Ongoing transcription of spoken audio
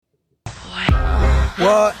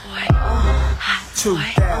What?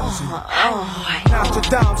 2000.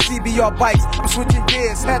 Nostradamus, CBR bikes. I'm switching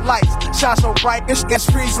gears, headlights. Shine so bright, it's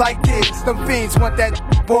freeze like this. Them fiends want that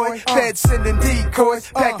boy. Feds sending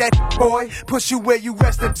decoys. Pack that boy. Push you where you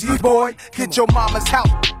rest in G boy. Get your mama's house.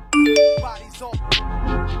 Bodies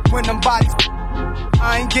off. When them bodies.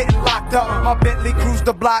 I ain't getting locked up. My Bentley cruised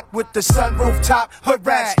the block with the sunroof top. Hood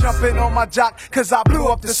rats jumping on my jock, cause I blew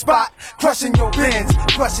up the spot. Crushing your bins,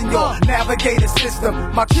 crushing your navigator system.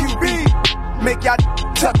 My QB, make y'all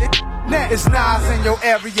tuck it. It's Nas in your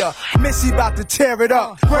area. Missy about to tear it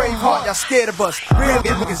up. Braveheart, y'all scared of us. Real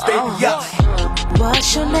niggas, they be up.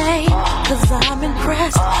 What's your name? Cause I'm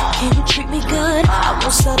impressed. Can you treat me good? I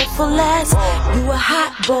won't settle for less. You a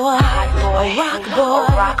hot boy, a rock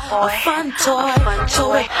boy, a fun toy,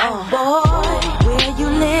 toy boy. Where you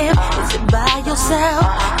live? Is it by yourself?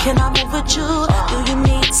 Can I move with you? Do you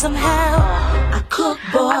need some help? I cook,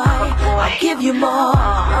 boy, I give you more.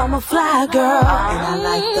 I'm a fly girl, and I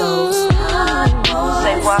like those hot boys.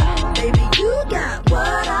 Say what? Baby, you got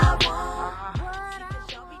what I want.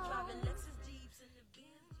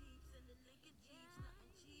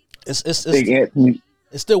 It's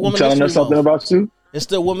still Women's telling History us something Month. about you? It's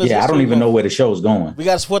still Women's History Yeah, I don't even Month. know where the show's going. We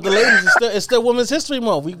gotta support the ladies. It's still Women's History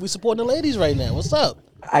Month. We supporting the ladies right now. What's up?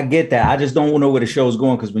 I get that. I just don't know where the show's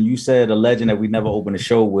going because when you said a legend that we never opened a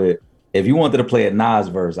show with, if you wanted to play a Nas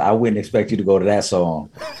verse, I wouldn't expect you to go to that song.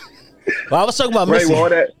 Well, I was talking about Right, Missy. all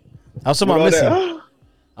that. I was talking about all Missy. that.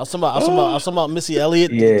 I was talking about Missy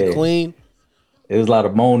Elliott, Yeah. the Queen. There was a lot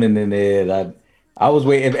of moaning in there. I was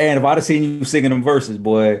waiting. And if I'd have seen you singing them verses,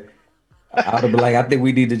 boy, I'd have been like, I think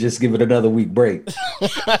we need to just give it another week break.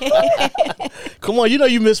 Come on, you know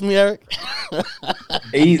you miss me, Eric.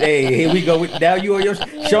 Hey, here we go. Now you on your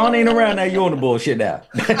Sean ain't around. Now you on the bullshit now.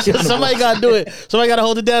 Somebody got to do it. Somebody got to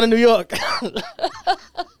hold it down in New York.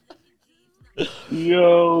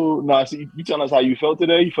 Yo, nah, see, you telling us how you felt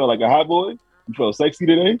today? You felt like a hot boy? You felt sexy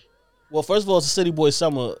today? Well, first of all, it's a City Boy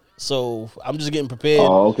summer, so I'm just getting prepared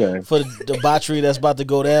okay. for the debauchery that's about to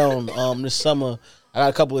go down this summer. I got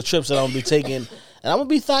a couple of trips that I'm going to be taking, and I'm going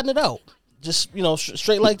to be thotting it out. Just,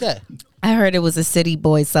 straight like that. I heard it was a City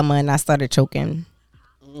Boy summer, and I started choking.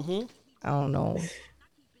 Mm-hmm. I don't know.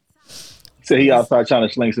 So he outside trying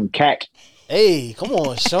to sling some cack. Hey, come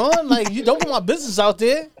on, Sean. Like, you don't put my business out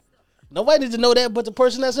there. Nobody needs to know that but the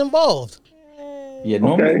person that's involved. Yeah,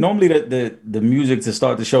 normally the music to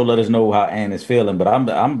start the show let us know how Ann is feeling, but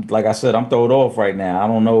I'm like I said, I'm thrown off right now. I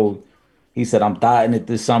don't know. He said I'm thotting it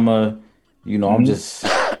this summer. I'm just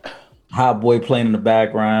hot boy playing in the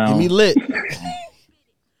background. Get me lit.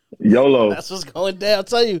 YOLO. That's what's going down. I'll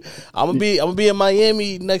tell you, I'm gonna be in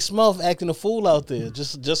Miami next month acting a fool out there.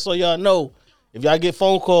 Just so y'all know. If y'all get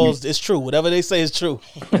phone calls, it's true. Whatever they say is true.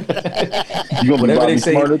 You gonna Whatever be they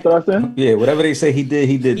say, smarter thrusting? yeah, whatever they say he did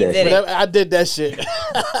that. Whatever, I did that shit.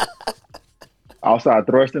 Outside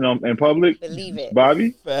thrusting in public? Believe it.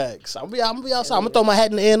 Bobby? Facts. I'm gonna be outside. I'm gonna throw my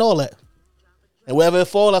hat in the air and all that. And wherever it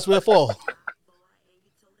fall, that's where it fall.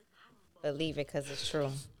 Believe it, because it's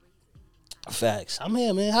true. Facts. I'm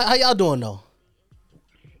here, man. How y'all doing though?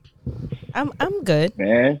 I'm good.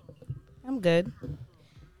 Man. I'm good.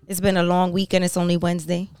 It's been a long week and it's only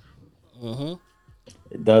Wednesday. Mm-hmm.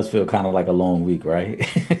 It does feel kind of like a long week, right?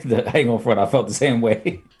 I ain't gonna front. I felt the same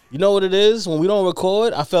way. You know what it is? When we don't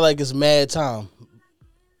record, I feel like it's mad time.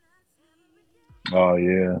 Oh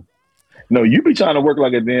yeah. No, you be trying to work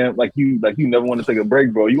like a damn like you never want to take a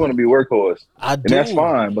break, bro. You want to be a workhorse. I do. And that's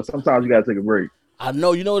fine, but sometimes you gotta take a break. I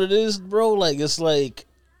know. You know what it is, bro? Like it's like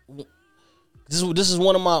this is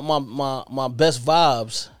one of my best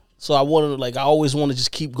vibes. So I always want to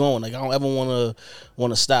just keep going. Like I don't ever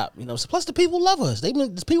want to stop. Plus the people love us.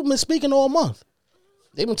 People been speaking all month.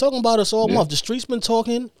 They've been talking about us all month. The streets been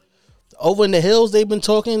talking. Over in the hills, they've been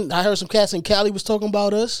talking. I heard some cats in Cali was talking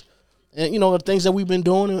about us, and the things that we've been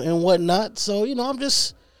doing and whatnot. So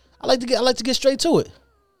I like to get straight to it.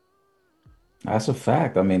 That's a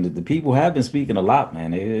fact. I mean, the people have been speaking a lot,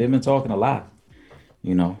 man. They've been talking a lot.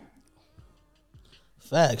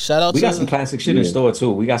 Facts. Shout out. We got some classic shit in store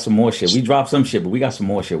too. We got some more shit. We dropped some shit, but we got some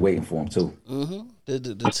more shit waiting for them too. Mm-hmm.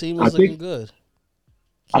 The team is looking good.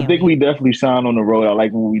 I think we definitely sound on the road. I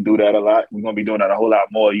like when we do that a lot. We're gonna be doing that a whole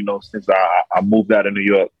lot more, since I moved out of New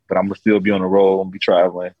York, but I'm gonna still be on the road and be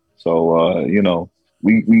traveling. So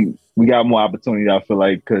we got more opportunity. I feel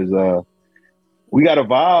like because we got a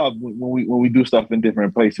vibe when we do stuff in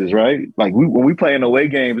different places, right? Like when we play in away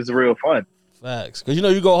games, it's real fun. Facts, because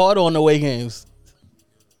you go hard on the away games.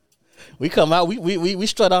 We come out, we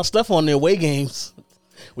strut our stuff on the away games.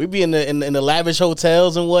 We be in the lavish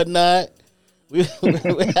hotels and whatnot.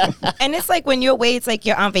 And it's like when you're away, it's like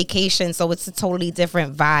you're on vacation, so it's a totally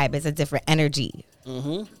different vibe. It's a different energy.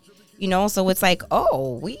 Mm-hmm. You know, so it's like,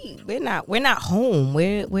 oh, we're not home.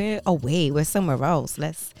 We're away. We're somewhere else.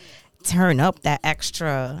 Let's turn up that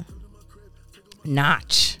extra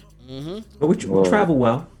notch. Mm-hmm. But we travel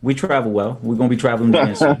well. We travel well. We're gonna be traveling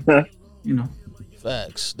again soon. You know.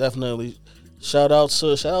 Facts, definitely. Shout out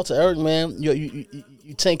to Eric, man. You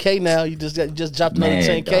 10K now. You just dropped another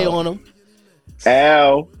 10K on him.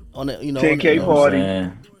 Al on it, you know. 10K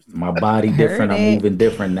party. My body different. I'm moving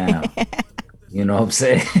different now. You know what I'm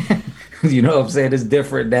saying? You know what I'm saying? It's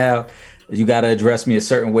different now. You got to address me a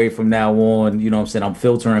certain way from now on. You know what I'm saying? I'm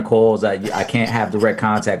filtering calls. I can't have direct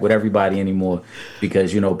contact with everybody anymore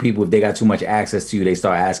because, you know, people, if they got too much access to you, they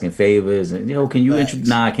start asking favors. And, you know, can you I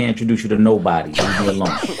can't introduce you to nobody. Leave me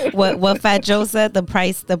alone. What Fat Joe said, the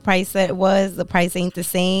price that was, the price ain't the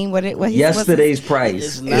same. Yesterday's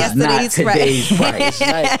price is not today's price.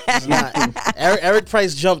 It's not. Eric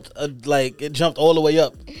price jumped it jumped all the way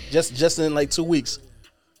up just in like 2 weeks.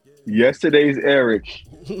 Yesterday's Eric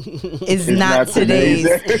is not today's.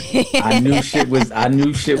 I knew shit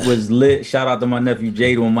was lit. Shout out to my nephew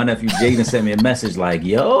Jaden. When my nephew Jaden sent me a message like,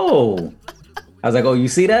 "Yo," I was like, "Oh, you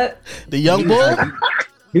see that? The young boy."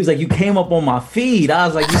 He was like, "You came up on my feed." I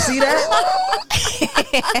was like, "You see that?"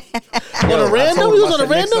 On a random? He was on a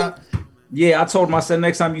random? Yeah, I told him, I said,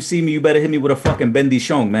 next time you see me, you better hit me with a fucking Bendy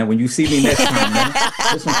Shong, man. When you see me next time, man,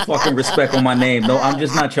 put some fucking respect on my name. No, I'm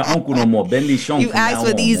just not your uncle no more. Bendy Shong. You asked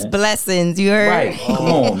for these blessings. You heard? Right. Come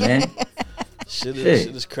on, man. Shit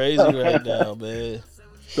is crazy right now, man.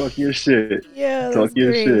 Talk your shit. Yeah, talk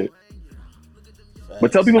your shit.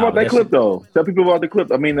 But tell people about that clip, though. Tell people about the clip.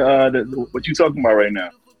 I mean, what you talking about right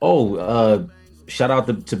now? Oh, shout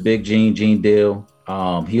out to Big Gene Deal.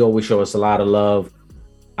 He always show us a lot of love.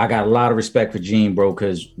 I got a lot of respect for Gene, bro,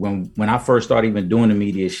 because when I first started even doing the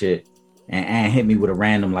media shit, and hit me with a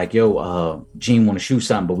random like, yo, Gene want to shoot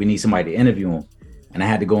something, but we need somebody to interview him. And I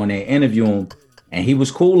had to go in there and interview him. And he was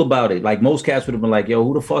cool about it. Like most cats would have been like, yo,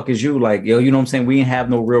 who the fuck is you? Like, yo, you know what I'm saying? We didn't have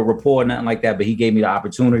no real rapport, nothing like that. But he gave me the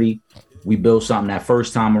opportunity. We built something that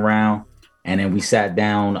first time around. And then we sat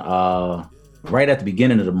down right at the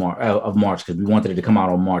beginning of March because we wanted it to come out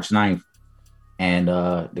on March 9th. And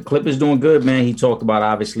the clip is doing good, man. He talked about,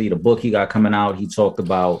 obviously, the book he got coming out. He talked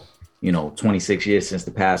about, 26 years since the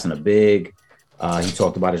passing of Big. He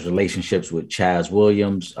talked about his relationships with Chaz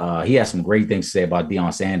Williams. He has some great things to say about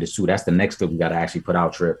Deion Sanders, too. That's the next clip we got to actually put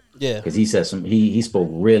out, Trip. Yeah. Because he said he spoke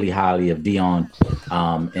really highly of Deion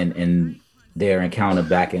and their encounter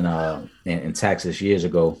back in Texas years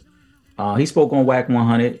ago. He spoke on WAC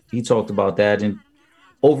 100. He talked about that. And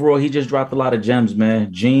overall, he just dropped a lot of gems,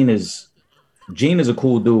 man. Gene is a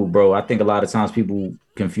cool dude, bro. I think a lot of times people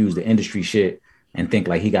confuse the industry shit and think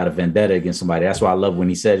like he got a vendetta against somebody. That's why I love when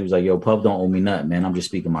he said, he was like, yo, Puff don't owe me nothing, man. I'm just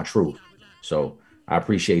speaking my truth. So I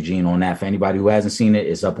appreciate Gene on that. For anybody who hasn't seen it,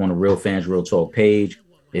 it's up on the Real Fans Real Talk page.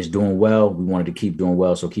 It's doing well. We wanted to keep doing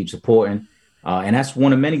well, so keep supporting. And that's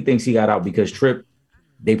one of many things he got out because Trip,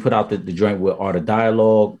 they put out the joint with Art of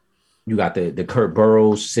Dialogue. You got the Kurt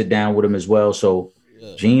Burrows sit down with him as well. So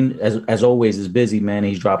yeah. Gene, as always, is busy, man. And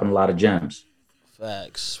he's dropping a lot of gems.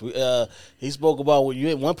 Facts. He spoke about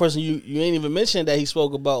one person you ain't even mentioned that he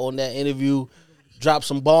spoke about on that interview. Dropped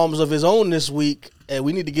some bombs of his own this week, and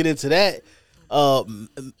we need to get into that.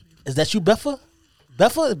 Is that you, Beffa?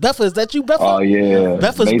 Beffa, is that you, Beffa? Oh yeah,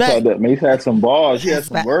 Beffa's back. Mace had some bars. He had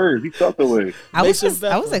some words. He talked away. I was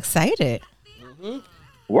excited. Mm-hmm.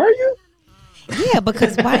 Were you? Yeah,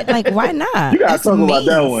 because why? Like, why not? You gotta talk about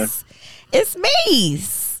that one. It's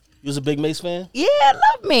Mace. You was a big Mace fan? Yeah, I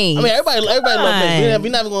love Mace. I mean, everybody love Mace.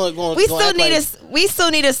 We're not going. We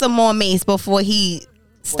still needed some more Mace before he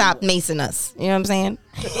stopped macing us. You know what I'm saying?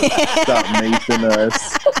 Stop macing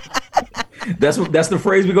us. That's the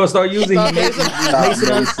phrase we're gonna start using. Stop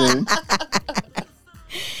macing.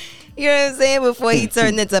 You know what I'm saying? Before he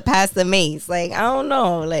turned into Pastor Mace, like I don't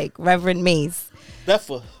know, like Reverend Mace.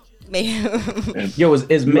 Beffa. Yo,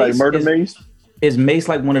 is Mace like Murder Mace? Is Mace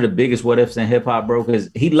like one of the biggest what ifs in hip hop, bro? Because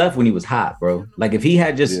he left when he was hot, bro. Like if he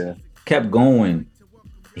had just kept going,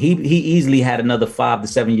 he easily had another 5 to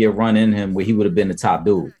 7 year run in him where he would have been the top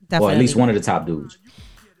dude, or at least one of the top dudes.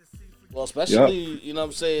 Well, especially you know what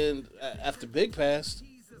I'm saying after Big passed,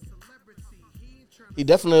 he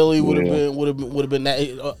definitely would have been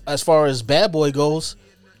that as far as Bad Boy goes,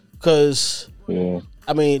 because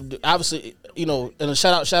I mean obviously and a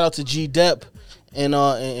shout out to G Dep.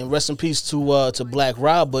 And rest in peace to Black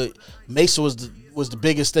Rob, but Mesa was the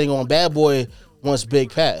biggest thing on Bad Boy once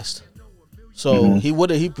Big passed. So he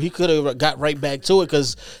could have got right back to it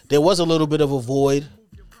because there was a little bit of a void.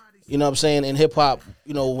 You know what I'm saying? In hip hop,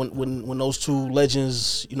 you know, when those two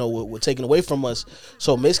legends, you know, were taken away from us.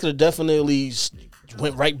 So Mace could have definitely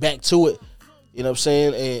went right back to it. You know what I'm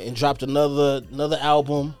saying? And dropped another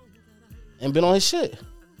album and been on his shit.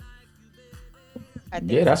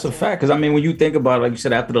 Yeah, that's a fact. Because I mean, when you think about it, like you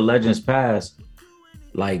said, after the legends passed,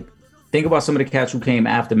 like think about some of the cats who came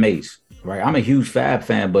after Mace. Right? I'm a huge Fab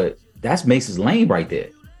fan, but that's Mace's lane right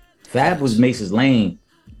there. Fab was Mace's lane.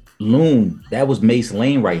 Loon, that was Mace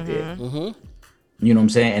lane right there. Mm-hmm. You know what I'm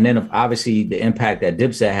saying? And then obviously the impact that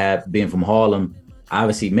Dipset had being from Harlem,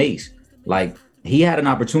 obviously Mace. Like he had an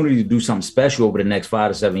opportunity to do something special over the next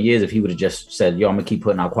 5 to 7 years if he would have just said, yo, I'm gonna keep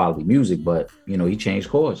putting out quality music. But you know, he changed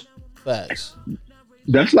course. Facts.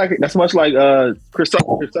 That's much like Chris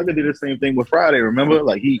Tucker. Chris Tucker did the same thing with Friday. Remember,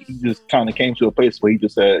 like he just kind of came to a place where he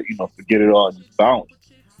just said, you know, forget it all, and just bounce.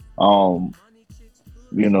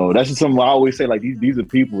 You know, that's just something I always say. Like these are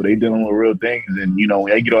people. They dealing with real things, and you know,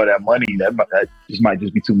 when they get all that money, that just might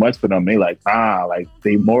just be too much for them. They like like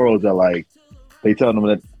their morals are like they tell them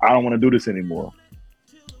that I don't want to do this anymore.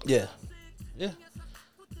 Yeah.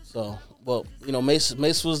 So, well, you know, Mace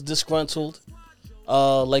was disgruntled,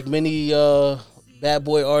 like many bad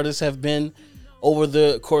boy artists have been over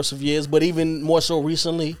the course of years, but even more so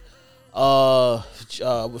recently,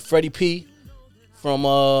 with Freddie P from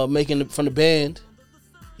the band.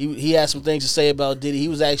 He had some things to say about Diddy. He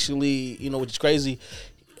was actually, you know, which is crazy.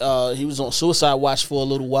 He was on suicide watch for a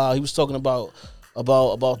little while. He was talking about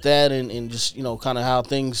that and just, you know, kind of how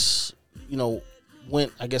things, you know,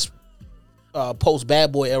 went, I guess, post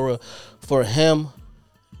Bad Boy era for him.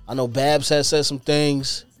 I know Babs has said some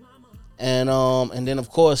things, and then of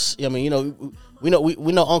course, I mean, you know, we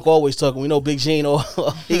know Uncle always talking. We know Big Gene.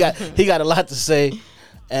 he got a lot to say,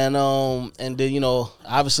 and then, you know,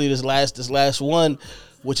 obviously this last one,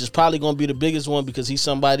 which is probably going to be the biggest one because he's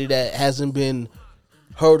somebody that hasn't been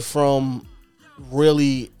heard from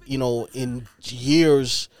really, you know, in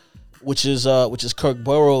years, which is Kirk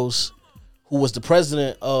Burroughs, who was the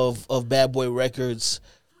president of Bad Boy Records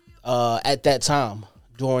at that time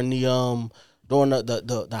during the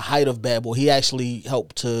height of Bad Boy. He actually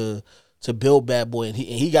helped to build Bad Boy, and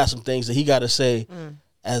he got some things that he got to say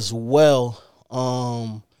as well.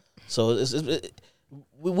 So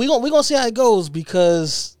we gonna see how it goes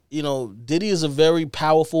because, you know, Diddy is a very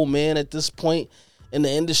powerful man at this point in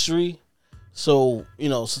the industry. So, you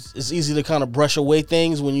know, it's easy to kind of brush away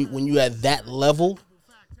things when you at that level.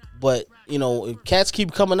 But, you know, if cats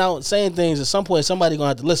keep coming out and saying things, at some point somebody gonna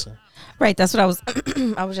have to listen. Right, that's what I was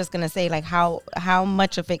I was just gonna say, like how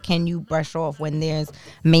much of it can you brush off when there's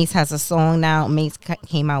Mace has a song now, Mace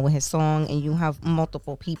came out with his song, and you have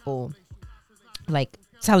multiple people like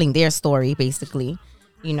telling their story basically,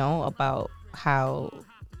 you know, about how,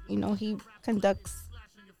 you know, he conducts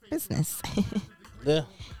business. Yeah.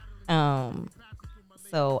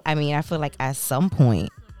 So I mean, I feel like at some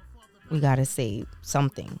point we gotta say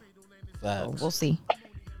something. So we'll see.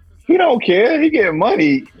 He don't care. He getting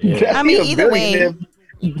money. Yeah. I mean, either way,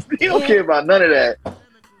 he don't care about none of that.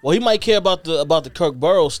 Well, he might care about the Kirk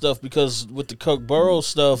Burroughs stuff because with the Kirk Burroughs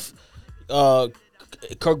stuff,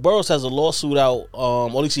 Kirk Burroughs has a lawsuit out. Or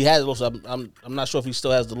at least he has a lawsuit. I'm not sure if he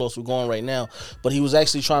still has the lawsuit going right now, but he was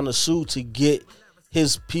actually trying to sue to get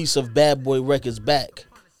his piece of Bad Boy Records back.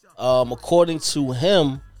 According to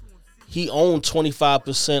him, he owned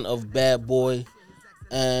 25% of Bad Boy,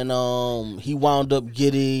 and he wound up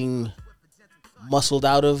getting muscled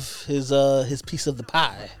out of his piece of the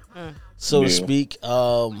pie, so to speak.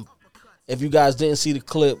 If you guys didn't see the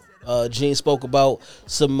clip, Gene spoke about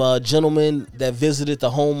some gentlemen that visited the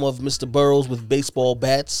home of Mr. Burroughs with baseball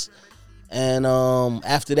bats, and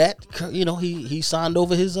after that, you know, he signed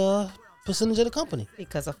over his percentage of the company.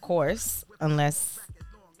 Because of course, unless,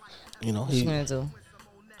 you know, he's gonna do.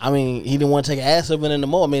 I mean, he didn't want to take an ass up in the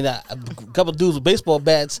more. I mean, a couple of dudes with baseball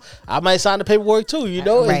bats, I might sign the paperwork too, you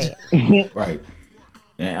know? Right. Right.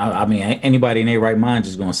 Yeah, I mean, anybody in their right mind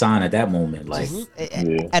just going to sign at that moment. Like,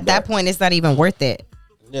 at that point, it's not even worth it.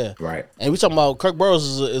 Yeah. Right. And we talking about Kirk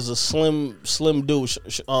Burroughs is a slim dude.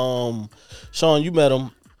 Sean, you met him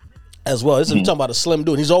as well. We talking about a slim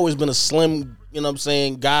dude. He's always been a slim, you know what I'm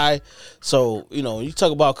saying, guy. So, you know, you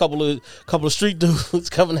talk about a couple of street dudes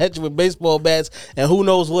coming at you with baseball bats and who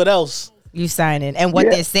knows what else. You signing and what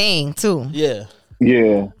they're saying too. Yeah.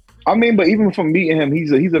 Yeah. I mean, but even from meeting him,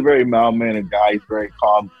 he's a very mild-mannered guy. He's very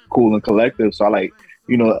calm, cool, and collective. So I like,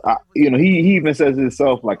 you know, he even says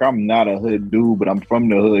himself, like, I'm not a hood dude, but I'm from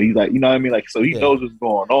the hood. He's like, you know what I mean? Like, so he knows what's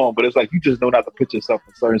going on, but it's like, you just know not to put yourself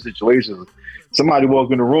in certain situations. Somebody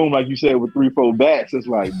walk in the room, like you said, with 3-4 bats. It's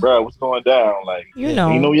like, bro, what's going down? Like, you know,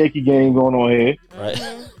 ain't no Yankee game going on here. Right.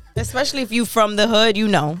 Especially if you from the hood, you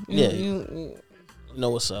know. Yeah. You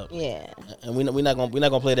know what's up. Yeah. And we're not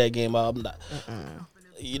gonna play that game. I'm not.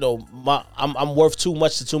 You know, I'm worth too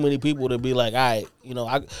much to too many people to be like, all right, you know,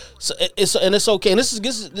 it's okay. And this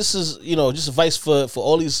is you know, just advice for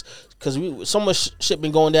all these, because so much shit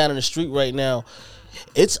been going down in the street right now.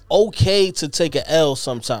 It's okay to take an L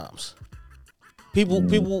sometimes.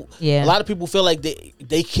 People, yeah. A lot of people feel like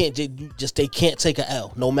they can't take an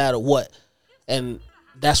L no matter what, and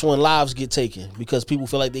that's when lives get taken because people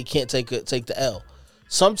feel like they can't take the L.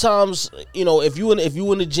 Sometimes, you know, if you in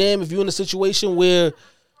the gym, if you in a situation where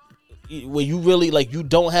you really like you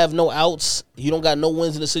don't have no outs, you don't got no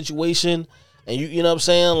wins in the situation, and you know what I'm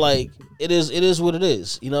saying, like it is what it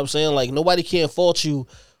is. You know what I'm saying? Like nobody can fault you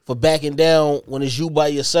for backing down when it's you by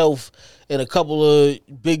yourself and a couple of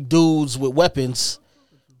big dudes with weapons.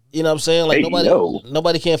 You know what I'm saying? Like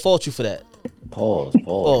nobody can fault you for that. Pause.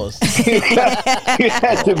 You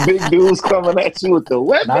had the big dudes coming at you with the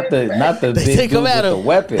weapons. Not the They big take dudes them at with him. the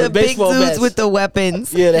weapons. The big baseball dudes bats. with the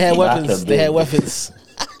weapons. Yeah, they had Not weapons. the They had big weapons.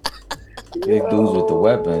 Big dudes with the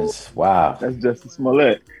weapons. Wow. That's Justin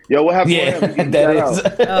Smollett. Yo, what happened Yeah, to him? that is.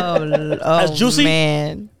 Oh, That's Juicy?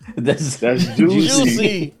 Man. That's Juicy.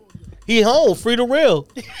 Juicy. He home, free to real.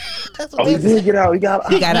 That's what Oh, he they did get out. He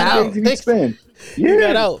got He got how many out. days did he spend? He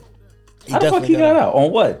got out. How the fuck he got out?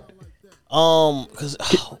 On what? Cause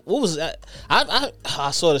what was that?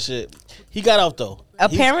 I saw the shit. He got out though.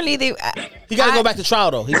 Apparently he got to go back to trial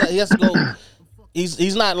though. He has to go.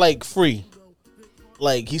 He's not like free.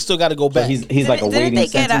 Like he still got to go back. So he's like awaiting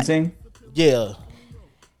sentencing. Yeah.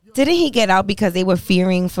 Didn't he get out because they were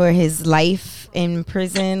fearing for his life in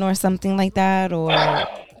prison or something like that? Or I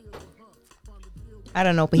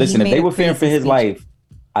don't know. But Listen, if they were fearing for his speech. life,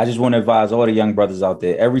 I just want to advise all the young brothers out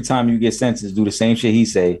there. Every time you get sentenced, do the same shit he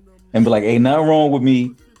say and be like, "Ain't nothing wrong with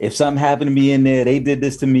me. If something happened to me in there, they did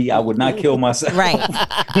this to me. I would not kill myself." Right.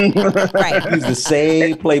 Right. Use the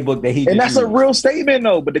same playbook that he. And that's used. a real statement,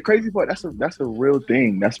 though. But the crazy part, that's a real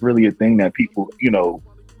thing. That's really a thing that people, you know,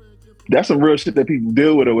 that's some real shit that people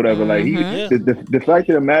deal with or whatever. Like the fact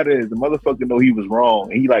of the matter is, the motherfucker know he was wrong,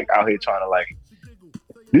 and he like out here trying to like.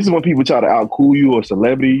 This is when people try to out cool you or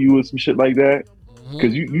celebrity you or some shit like that.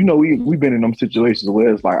 Because you know we've been in them situations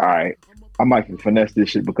where it's like, all right, I might finesse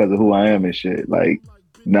this shit because of who I am and shit. Like,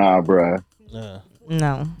 nah, bruh.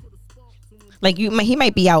 No. Like he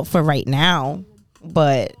might be out for right now,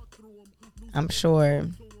 but I'm sure.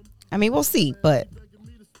 I mean, we'll see. But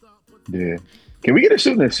yeah, can we get a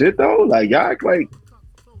shooting this shit though? Like y'all act like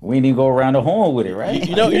we didn't even go around the horn with it, right?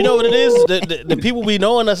 You know what it is. The people be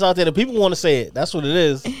knowing us out there. The people want to say it. That's what it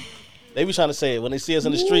is. They be trying to say it when they see us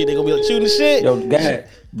in the street. They gonna be like shooting the shit. Yo, go ahead,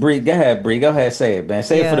 Bree. Go ahead, say it, man.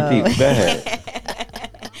 Say it for the people. Go ahead.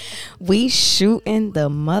 We shooting the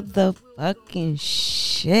motherfucking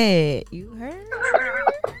shit. You heard?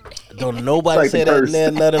 Don't nobody like say that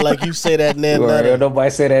nan nutter like you say that nan Right, nutter. nobody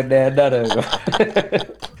say that nan nutter.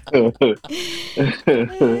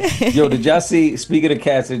 Yo, did y'all see? Speaking of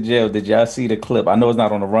cats in jail, did y'all see the clip? I know it's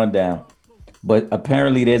not on the rundown, but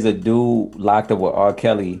apparently there's a dude locked up with R.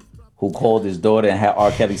 Kelly who called his daughter and had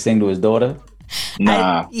R. Kelly sing to his daughter.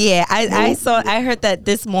 nah. I heard that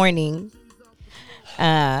this morning.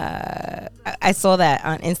 I saw that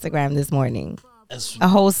on Instagram this morning. A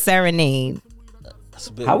whole serenade.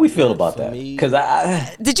 How we feel about that? Because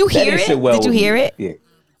Did you hear it? Did you hear it? Yeah.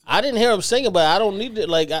 I didn't hear him singing, but I don't need it.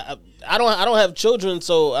 Like I don't have children,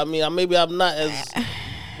 so I mean, maybe I'm not as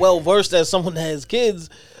well versed as someone that has kids.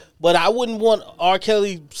 But I wouldn't want R.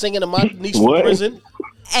 Kelly singing to my niece from prison.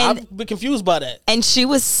 And I'd be confused by that. And she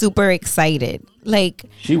was super excited. Like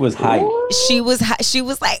she was hyped. She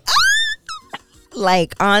was like, ah!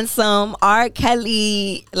 Like on some R.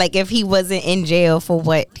 Kelly. Like if he wasn't in jail for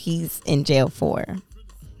what he's in jail for.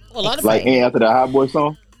 A lot of like after the Hot Boy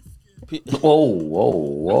song.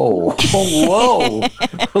 Whoa.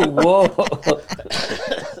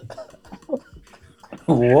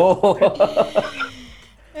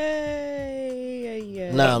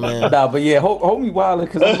 Nah, man. Nah, but yeah, hold me wild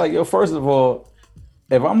because I'm like, yo, first of all,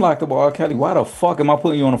 if I'm locked up with R. Kelly, why the fuck am I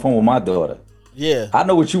putting you on the phone with my daughter? Yeah. I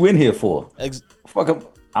know what you in here for.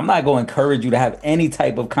 I'm not going to encourage you to have any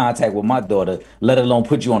type of contact with my daughter, let alone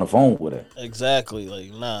put you on the phone with her. Exactly.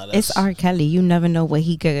 Like, nah. It's R. Kelly. You never know what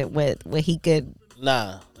he could.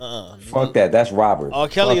 Nah. Fuck that. That's Robert. R.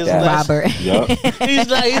 Kelly is Robert. Yep. He's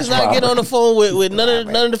not getting on the phone with none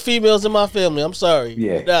of the females in my family. I'm sorry.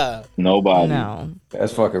 Yeah. Nah. Nobody. No.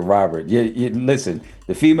 That's fucking Robert. Yeah, listen,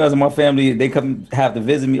 the females in my family, they come have to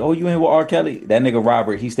visit me. Oh, you in with R. Kelly? That nigga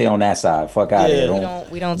Robert, he stay on that side. Fuck out of here.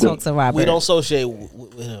 We don't talk to Robert. We don't associate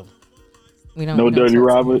with him. We don't. No we don't dirty talk to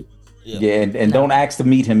Robert. him. Yeah, and don't ask to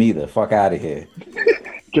meet him either. Fuck out of here.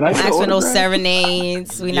 Can I ask for no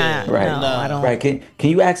serenades? We not. Right. No, I don't. Right. Can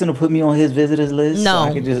you ask him to put me on his visitors list? No. So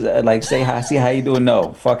I can just like say hi, see how you doing.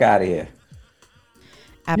 No, fuck out of here.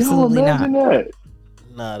 Absolutely not. That.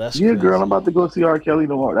 Nah, that's yeah, crazy. girl. I'm about to go see R. Kelly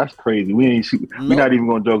tomorrow. That's crazy. We're not even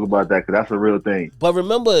gonna joke about that because that's a real thing. But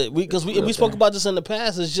remember, because we spoke about this in the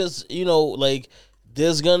past. It's just like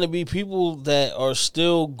there's gonna be people that are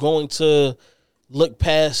still going to look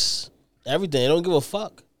past everything. They don't give a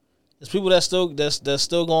fuck. There's people that's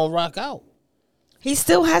still gonna rock out. He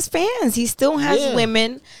still has fans. He still has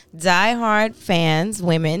women, diehard fans,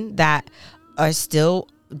 women that are still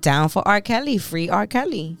down for R. Kelly, free R.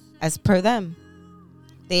 Kelly, as per them.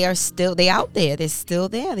 They out there. They're still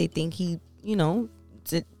there. They think he's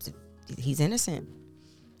innocent,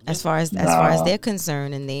 as far as they're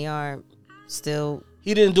concerned, and they are still.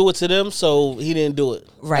 He didn't do it to them, so he didn't do it.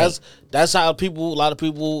 Right. That's how a lot of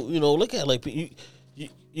people, look at it. Like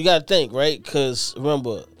you got to think, right? Because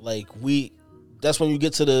remember, that's when you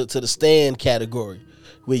get to the stand category,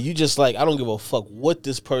 where you just like, I don't give a fuck what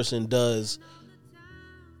this person does.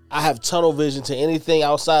 I have tunnel vision to anything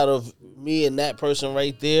outside of me and that person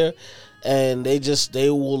right there, and they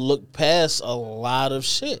will look past a lot of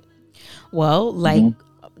shit. Well,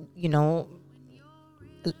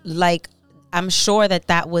 I'm sure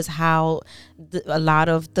that was how a lot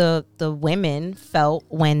of the women felt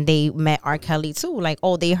when they met R. Kelly too. Like,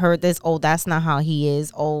 oh, they heard this. Oh, that's not how he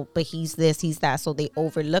is. Oh, but he's this, he's that. So they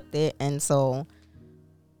overlooked it, and so.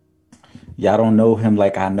 Y'all don't know him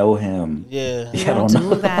like I know him. Yeah, y'all don't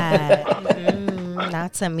do that.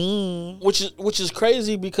 Not to me. Which is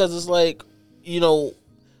crazy because it's like,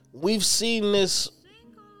 we've seen this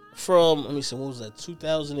from. Let me see, what was that?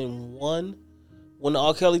 2001. When the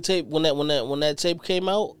R. Kelly tape, when that tape came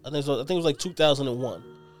out, I think it was like 2001.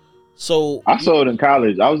 So I saw it in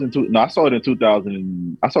college. I saw it in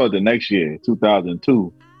 2000. I saw it the next year,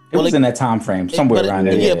 2002. It was in that time frame, somewhere around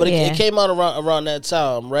there. Yeah, but it came out around that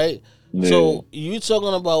time, right? Yeah. So you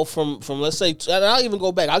talking about from let's say, and I'll even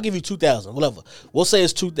go back. I'll give you 2000, whatever. We'll say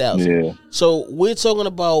it's 2000. Yeah. So we're talking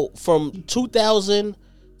about from 2000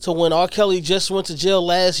 to when R. Kelly just went to jail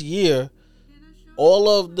last year. All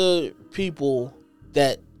of the people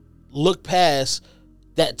that look past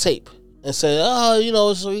that tape and say, so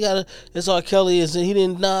it's R. Kelly, he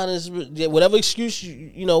didn't whatever excuse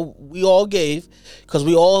we all gave, because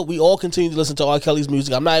we all continue to listen to R. Kelly's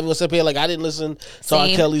music. I'm not even gonna sit here like I didn't listen to R.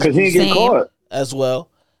 Kelly's music, because he didn't get caught as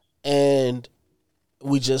well, and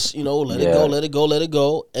we just let it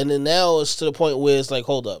go, and then now it's to the point where it's like,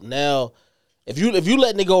 hold up, now if you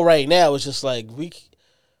letting it go right now, it's just like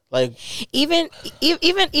even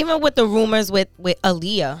with the rumors with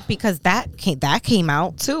Aaliyah, because that came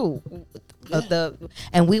out too. Yeah.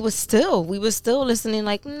 And we were still listening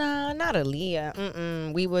like, nah, not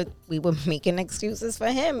Aaliyah. We were making excuses for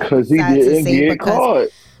him because he didn't get caught.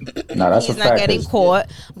 No, that's he's not getting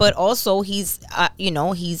caught. But also he's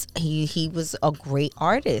he was a great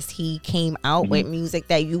artist. He came out with music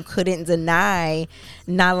that you couldn't deny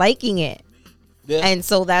not liking it. Yeah. And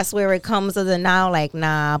so that's where it comes to the now, like,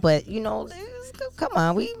 nah, but come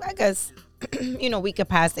on, I guess we could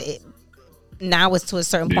pass it. Now it's to a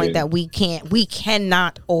certain point that we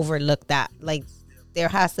cannot overlook that. Like, there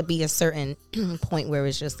has to be a certain point where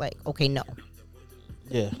it's just like, okay, no.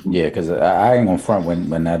 Yeah, because I ain't gonna front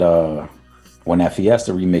when that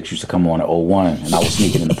Fiesta remix used to come on at 01 and I was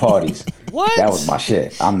sneaking in the parties. What? That was my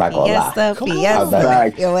shit. I'm not gonna lie.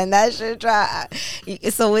 Fiesta. When that shit dropped.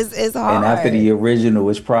 So it's hard. And after the original,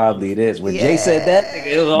 it's probably this. When Jay said that, nigga,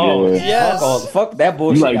 it was all fuck that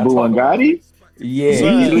bullshit. You like Bugatti? Yeah.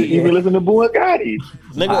 You been listening to Bugatti?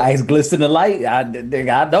 My eyes glisten the light. I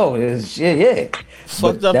know. It's shit, yeah.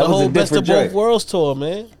 Fucked up the whole Best of Both Worlds tour,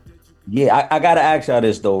 man. Yeah, I gotta ask y'all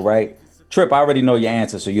this though, right? Trip, I already know your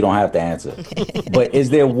answer, so you don't have to answer. But is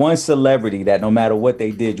there one celebrity that no matter what they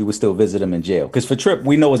did, you would still visit them in jail? Because for Trip,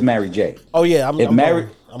 we know it's Mary J. Oh yeah, I'm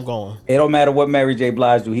going. It don't matter what Mary J.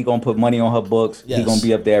 Blige do. He gonna put money on her books. Yes. He gonna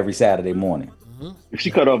be up there every Saturday morning. Mm-hmm. If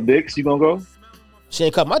she cut off dicks, you gonna go? She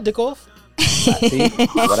ain't cut my dick off. See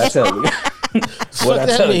what I tell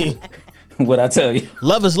you? What I tell you?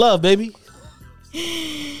 Love is love, baby.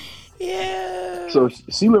 Yeah. So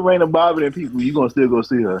she Lorena Bobbitt and people, you gonna still go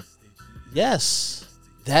see her? Yes,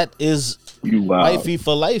 that is wow. wifey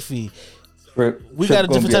for lifey. We got a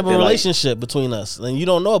different type of relationship between us, and you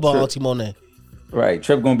don't know about Auntie Monet. Right,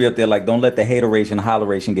 Trip gonna be up there like, don't let the hateration and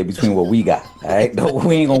holleration get between what we got. All right,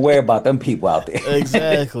 we ain't gonna worry about them people out there.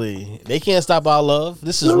 Exactly, they can't stop our love.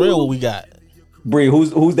 This is real. What we got. Bree,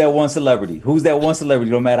 who's that one celebrity? Who's that one celebrity?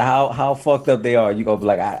 No matter how fucked up they are, you gonna be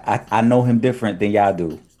like, I know him different than y'all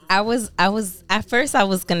do. I was at first I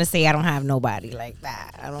was gonna say I don't have nobody like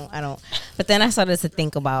that. I don't. But then I started to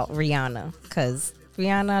think about Rihanna, because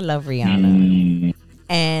I love Rihanna.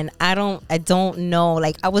 And I don't know,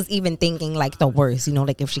 like, I was even thinking like the worst, you know,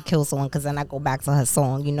 like if she kills someone, because then I go back to her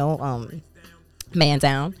song, you know, Man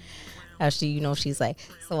Down. How she, you know, she's like,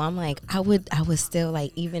 so I'm like, I would still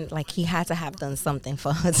like, even like he had to have done something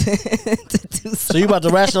for her to do something. So you about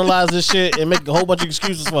to rationalize this shit and make a whole bunch of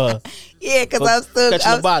excuses for her? Yeah, because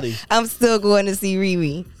I'm still going to see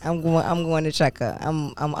Riri. I'm going to check her.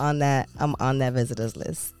 I'm on that visitors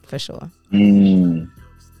list for sure. Damn,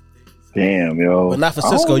 yo. But not for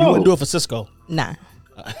Cisco. You wouldn't do it for Cisco. Nah.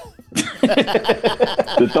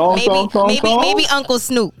 The song. Maybe Uncle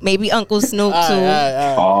Snoop. Maybe Uncle Snoop too.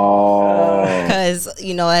 Oh, Because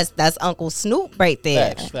you know that's Uncle Snoop right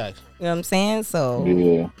there. Facts. You know what I'm saying? So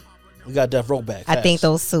yeah. We got Death Row back. I think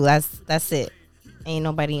those two. That's it. Ain't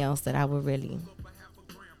nobody else that I would really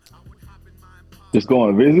Just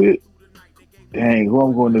going to visit. Dang, who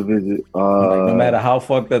I'm going to visit? Like, no matter how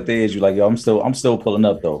fucked up they is, you like, yo, I'm still pulling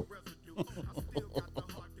up though.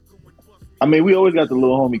 I mean, we always got the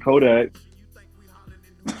little homie Kodak.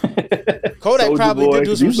 Kodak Soulja probably Boy. did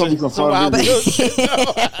do some These gonna be shit. some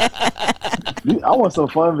fun visits. I want some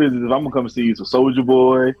fun visits. If I'm gonna come see you, so Soulja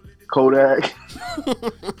Boy, Kodak.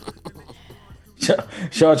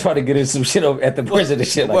 Shaw try to get in some shit at the prison and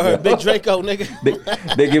shit like that. Big Draco,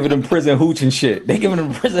 nigga. They giving them prison hooch and shit. They giving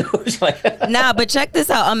them prison hooch like that. Nah, but check this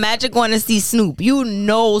out. Imagine going to see Snoop. You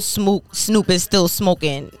know Snoop is still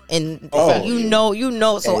smoking, and you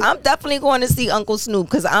know. So I'm definitely going to see Uncle Snoop,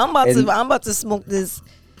 because I'm about to smoke this.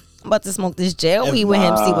 I'm about to smoke this jail weed with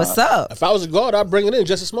him. See what's up. If I was a guard, I'd bring it in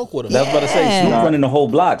just to smoke with him. That's what I say. Snoop running the whole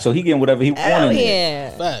block, so he getting whatever he wanted.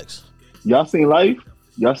 Yeah. Facts. Y'all seen Life?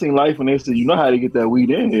 When they said, you know how to get that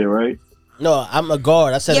weed in here, right? No, I'm a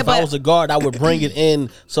guard. I said if I was a guard, I would bring it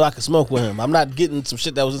in so I could smoke with him. I'm not getting some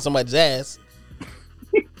shit that was in somebody's ass.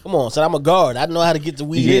 Come on, son. I'm a guard. I know how to get the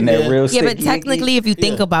weed in there. Real yeah, but technically, if you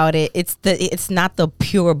think about it, it's not the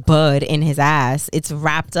pure bud in his ass. It's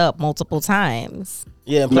wrapped up multiple times.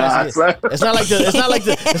 Yeah, it's not like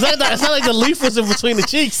the leaf was in between the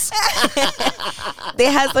cheeks.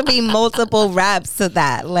 There has to be multiple wraps to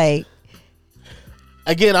that, like.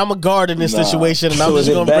 Again, I'm a guard in this situation, and I'm just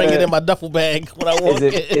gonna bring it in my duffel bag when I walk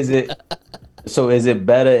in. So is it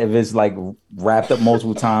better if it's like wrapped up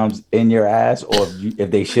multiple times in your ass, or if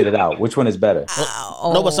they shit it out? Which one is better?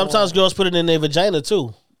 No, but sometimes girls put it in their vagina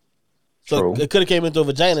too. So True. it could have came into a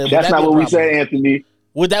vagina. That's not what we say, Anthony.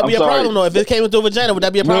 Would that be a problem though? If it came into a vagina, would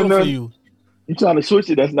that be a problem for you? You trying to switch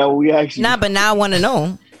it? That's not what we actually. Nah, but now I want to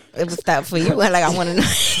know. It was that for you. Like, I want to know.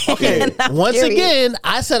 Okay. Once again,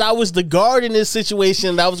 I said I was the guard in this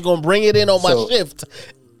situation. I was going to bring it in on my shift.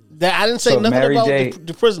 That I didn't say nothing Mary about J,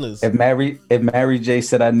 the prisoners. If Mary J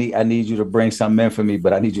said I need you to bring something in for me,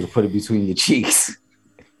 but I need you to put it between your cheeks.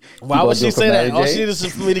 Why would she say that? All she needed is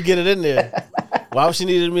for me to get it in there. Why would she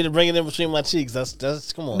needed me to bring it in between my cheeks?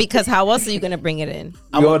 That's come on. Because how else are you gonna bring it in?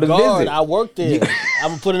 I'm a guard. I work there. I'm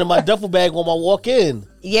gonna put it in my duffel bag when I walk in.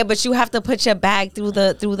 Yeah, but you have to put your bag through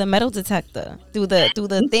the metal detector, through the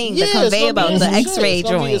thing, the conveyor belt, the X-ray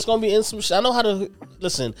joint. It's gonna be in some shit. I know how to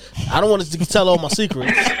listen. I don't want to tell all my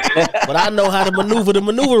secrets, but I know how to maneuver the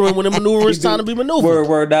maneuvering when the maneuver is time to be maneuvered.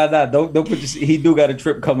 Word, nah. Don't put this. He do got a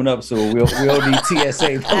trip coming up, so we'll need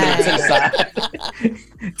TSA pull him to the side.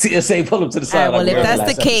 TSA pull him to the side. Well, if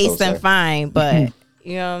that's the case, then fine. But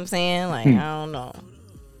you know what I'm saying? Like, I don't know.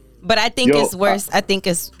 But I think it's worse. I think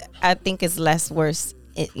it's less worse.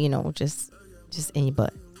 You know, just in your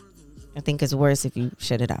butt. I think it's worse if you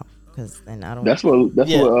shut it out, because then I don't. That's what.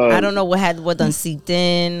 I don't know what done seeped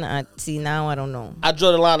in. I don't know. I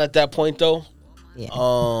draw the line at that point though. Yeah.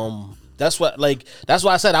 That's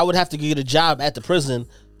why I said I would have to get a job at the prison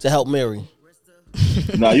to help Mary.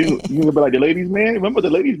 Nah, you gonna be like the ladies' man. Remember the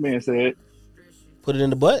ladies' man said, "Put it in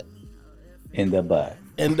the butt." In the butt.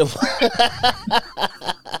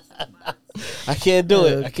 I can't do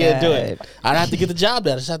it. I can't do it. I'd have to get the job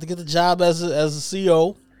there. I just have to get the job as a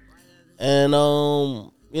CEO, and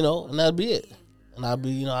and that'd be it. And I'd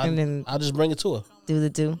be, I'll just bring it to her.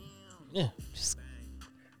 Do. Yeah.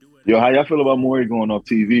 Yo, how y'all feel about Maury going off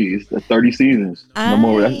TV? It's 30 seasons. No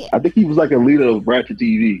more. I think he was like a leader of Ratchet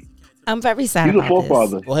TV. I'm very sad. He's a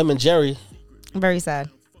forefather. Well, him and Jerry. I'm very sad.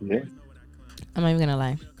 Yeah. I'm not even gonna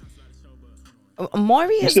lie.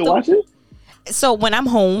 Maury is. You still watch it? So when I'm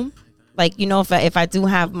home, like, if I do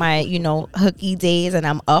have my, hooky days and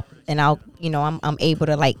I'm up and I'm able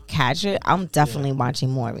to like catch it, I'm definitely watching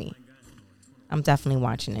Maury. I'm definitely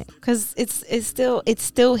watching it because it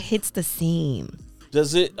still hits the same.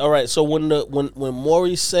 Does it? All right. So when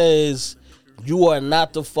Maury says you are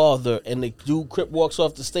not the father, and the dude Crip walks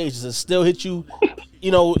off the stage, does it still hit you? You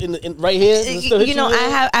know, in right here, does it still hit you?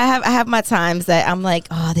 I have my times that I'm like,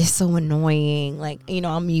 oh, they're so annoying. Like, you know,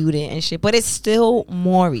 I'm muted and shit, but it's still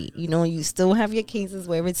Maury. You know, you still have your cases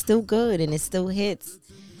where it's still good and it still hits.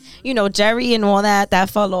 You know, Jerry and all that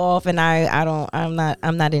fell off, and I'm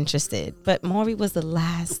not interested. But Maury was the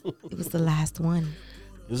last. It was the last one.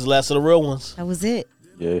 It was the last of the real ones. That was it.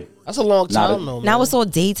 Yeah, that's a long time though. Now it's all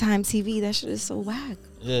daytime TV. That shit is so whack.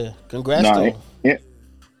 Yeah, congrats to him.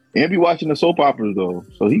 And be watching the soap operas though,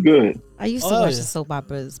 so he good. I used to watch the soap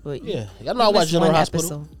operas, but yeah, y'all know I watch General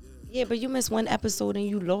Hospital. Yeah, but you missed one episode and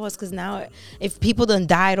you lost because now if people done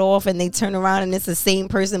died off and they turn around and it's the same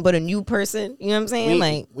person but a new person, you know what I'm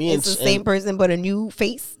saying? It's the same person but a new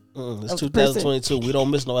face. It's 2022. We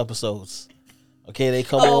don't miss no episodes. Okay, they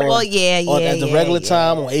come on. Well, at the regular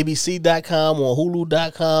time on ABC.com, on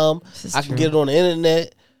Hulu.com. I can get it on the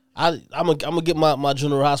internet. I'm gonna get my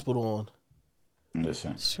General Hospital on.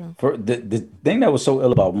 Listen, for the thing that was so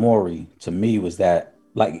ill about Maury to me was that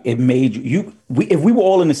like it made if we were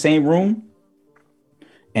all in the same room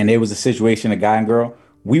and there was a situation, a guy and girl,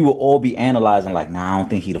 we would all be analyzing like, nah, I don't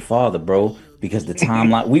think he the father, bro, because the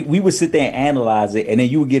timeline. we would sit there and analyze it, and then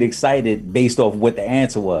you would get excited based off what the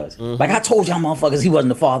answer was. Mm-hmm. Like I told y'all motherfuckers, he wasn't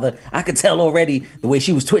the father. I could tell already the way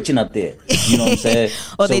she was twitching up there. You know what I'm saying?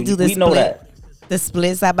 Or they do this. We know that. The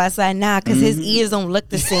split side by side, because his ears don't look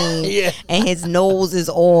the same, and his nose is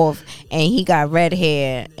off, and he got red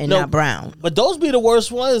hair and not brown. But those be the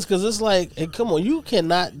worst ones, because it's like, hey, come on, you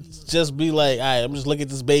cannot just be like, all right, I'm just looking at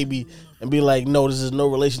this baby and be like, no, this is no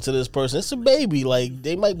relation to this person. It's a baby. Like,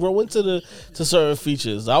 they might grow into certain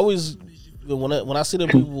features. I always, when I see the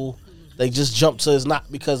people, they just jump to it's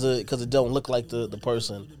not because it don't look like the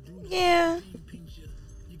person. Yeah.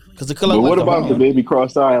 Because it could look like what about the baby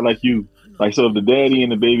cross-eyed like you? Like, so if the daddy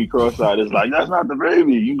and the baby cross-eyed, it's like, that's not the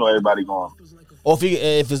baby. You know everybody going. Or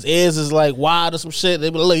if his ears is like wide or some shit, they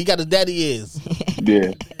be like, look, he got his daddy ears.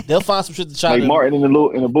 Yeah. They'll find some shit to try like Martin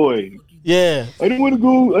and the boy. Yeah. I didn't want to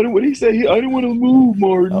go. What he say? I didn't want to move,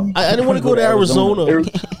 Martin. I didn't want to go to Arizona.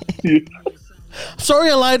 Yeah. I'm sorry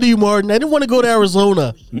I lied to you, Martin. I didn't want to go to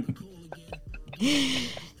Arizona. You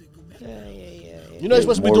know you're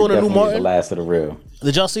supposed to be doing a new Martin? The last of the real.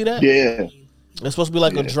 Did y'all see that? Yeah. It's supposed to be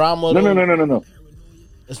like a drama. No.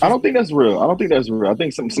 I don't think that's real. I think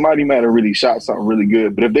somebody might have really shot something really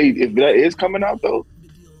good. But if that is coming out though,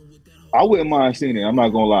 I wouldn't mind seeing it. I'm not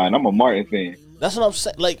gonna lie. And I'm a Martin fan. That's what I'm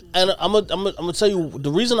saying. Like, and I'm gonna tell you the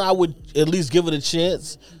reason I would at least give it a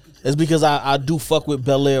chance is because I do fuck with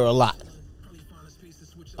Bel-Air a lot.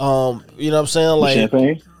 You know what I'm saying? Like the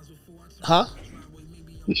Champagne? Huh?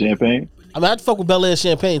 The Champagne? I mean, I'd fuck with Bel-Air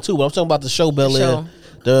Champagne too, but I'm talking about the show Bel-Air.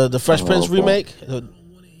 The Fresh Prince remake. The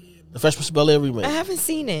Fresh Prince of Bel-Air remake. I haven't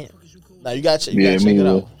seen it. Now you gotta check it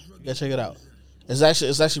out. You gotta check it out. It's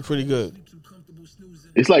actually pretty good.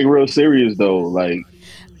 It's like real serious though. Like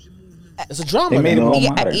it's a drama. They made it more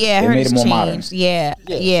modern. Yeah, I heard it's more changed. Yeah,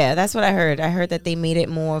 that's what I heard. I heard that they made it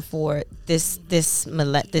more for this age.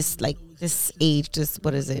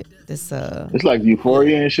 What is it? It's like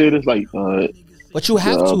Euphoria and shit. It's like but you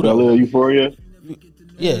have to Bel-Air Euphoria.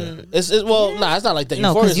 Yeah, it's not like that.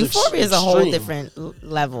 No, because Euphoria is a whole different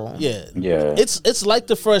level. Yeah. It's like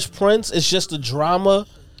the Fresh Prince. It's just a drama,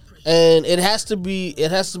 and it has to be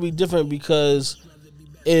different because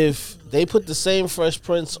if they put the same Fresh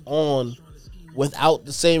Prince on without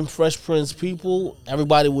the same Fresh Prince people,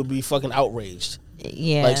 everybody would be fucking outraged.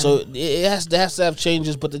 Yeah. Like, so it has to have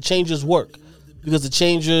changes, but the changes work because the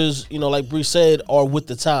changes, you know, like Bree said, are with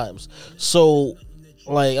the times. So,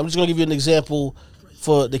 like, I'm just gonna give you an example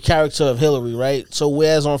for the character of Hillary, right? So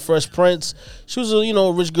whereas on Fresh Prince, she was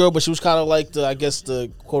a rich girl, but she was kind of like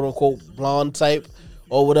the quote unquote blonde type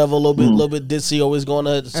or whatever, a little bit ditzy, always going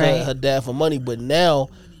to her dad for money. But now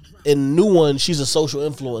in the new one, she's a social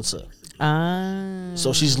influencer.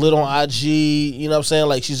 So she's lit on IG, you know what I'm saying?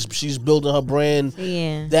 Like she's building her brand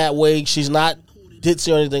that way. She's not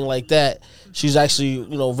ditzy or anything like that. She's actually,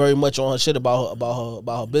 very much on her shit about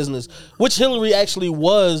her business, which Hillary actually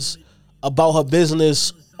was about her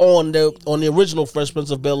business on the original Fresh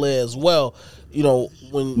Prince of Bel-Air as well. You know,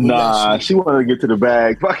 when she wanted to get to the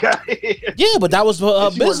bag. Fuck out of here. Yeah, but that was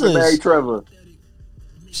her business. Wanted to marry Trevor.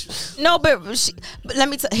 No, but let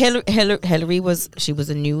me tell Hillary was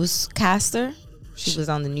a newscaster. She was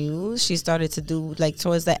on the news. She started to do like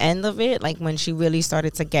towards the end of it, like when she really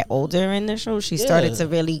started to get older in the show. She started to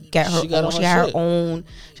really get her own. She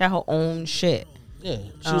had her own shit. Yeah,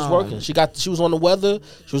 she was working. She was on the weather.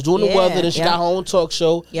 She was doing the weather. Then she got her own talk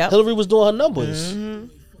show. Yep. Hillary was doing her numbers.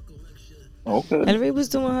 Okay. Hillary was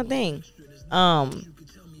doing her thing.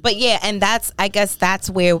 But yeah, and I guess that's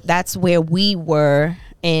where we were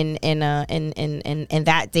in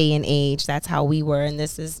that day and age. That's how we were, and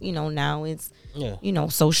this is, now it's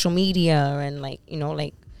social media and like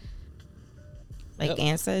Yep.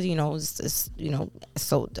 Ann says,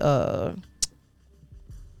 so I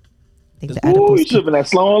think the Ooh, edibles. you tripping that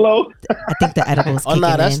slow and low? I think the edibles. Oh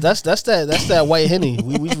no, that's that white Henny.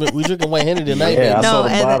 We drinking white Henny tonight. Yeah, I No, saw the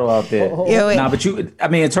and- bottle out there. Yeah, wait. Nah, but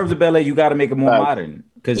in terms of Bel Air, you got to make it more modern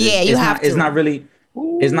because you have to. It's not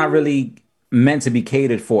really meant to be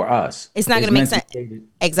catered for us. It's not going to make meant sense. be catered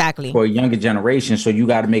Exactly. for a younger generation. So you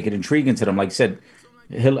got to make it intriguing to them. Like you said,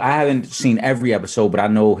 I haven't seen every episode, but I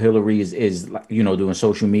know Hillary is doing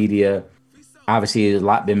social media. Obviously, a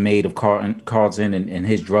lot been made of Carlton and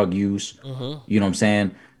his drug use. Mm-hmm. You know what I'm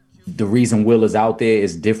saying? The reason Will is out there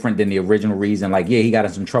is different than the original reason. Like, yeah, he got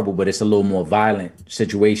in some trouble, but it's a little more violent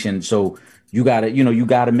situation. So you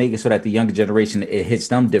gotta make it so that the younger generation, it hits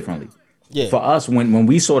them differently. Yeah. For us, when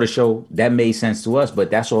we saw the show, that made sense to us, but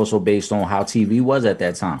that's also based on how TV was at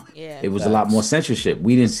that time. Yeah. It was a lot more censorship.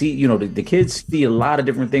 We didn't see, the kids see a lot of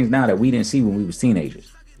different things now that we didn't see when we was teenagers.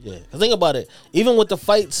 Yeah. Think about it. Even with the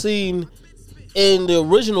fight scene in the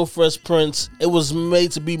original Fresh Prince, it was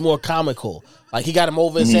made to be more comical. Like, he got him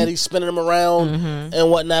over his head, he's spinning him around and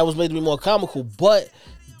whatnot. It was made to be more comical. But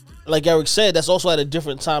like Eric said, that's also at a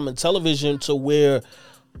different time in television, to where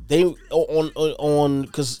they on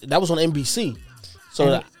because that was on NBC,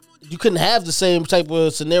 so you couldn't have the same type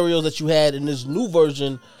of scenarios that you had in this new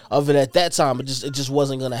version of it at that time. It just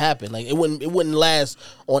wasn't gonna happen. Like, it wouldn't last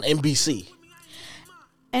on NBC.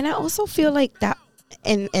 And I also feel like that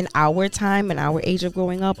in our time, in our age of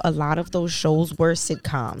growing up, a lot of those shows were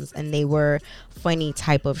sitcoms, and they were funny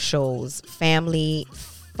type of shows, family,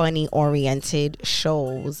 funny oriented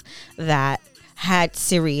shows that had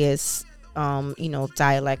serious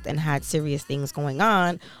dialect and had serious things going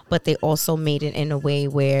on, but they also made it in a way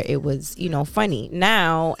where it was, funny.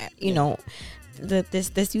 Now,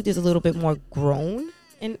 this youth is a little bit more grown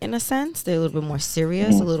in a sense. They're a little bit more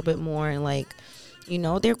serious, a little bit more like,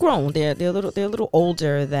 they're grown. They're a little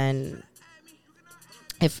older than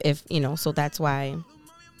if so that's why.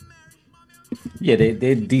 Yeah,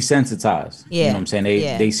 they're desensitized. Yeah. You know what I'm saying?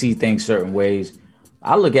 They see things certain ways.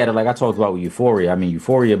 I look at it like I talked about with Euphoria. I mean,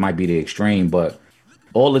 Euphoria might be the extreme, but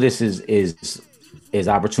all of this is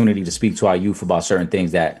opportunity to speak to our youth about certain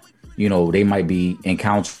things that, they might be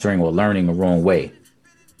encountering or learning the wrong way.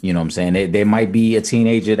 You know what I'm saying? There might be a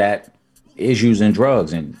teenager that is using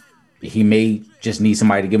drugs, and he may just need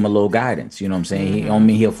somebody to give him a little guidance. You know what I'm saying? He don't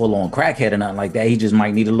mean he'll full on crackhead or nothing like that. He just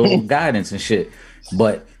might need a little guidance and shit.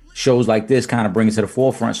 But shows like this kind of bring it to the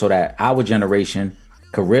forefront so that our generation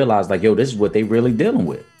could realize, like, yo, this is what they really dealing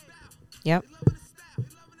with. Yep.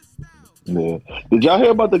 Yeah. Did y'all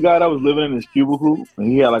hear about the guy that was living in his cubicle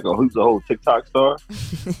and he had he was a whole TikTok star?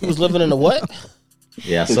 He was living in a what?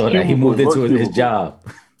 Yeah, I saw that. He moved into his job.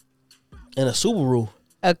 In a Subaru.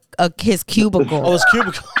 His cubicle. Oh, his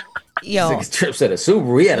cubicle. Yo. Six trips at a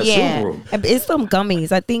Subaru. He had a Subaru. It's some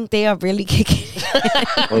gummies. I think they are really kicking.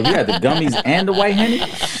 Oh, you had the gummies and the white Henny?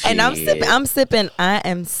 And I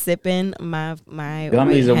am sipping my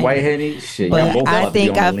gummies and white Henny. Shit, but I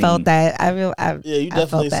think I felt that. Yeah, you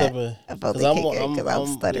definitely sipping. I felt that because I'm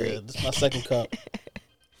stuttering. Yeah, this is my second cup.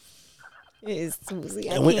 It's smoothie.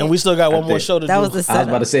 And we still got one more show to do. That was the setup. I was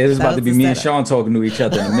about to say, this is about to be me and Sean talking to each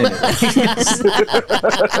other in a minute.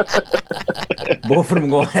 Both of them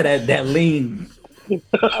gonna have that lean.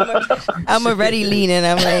 I'm already leaning.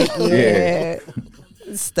 I'm like,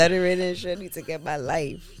 stuttering and shit. I need to get my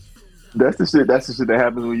life. That's the shit that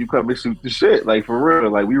happens when you come and shoot the shit. Like, for real.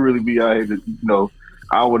 Like, we really be out here to,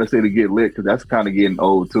 I don't want to say to get lit, because that's kind of getting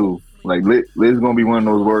old too. Like, lit is gonna be one of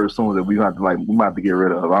those words soon that we might have to get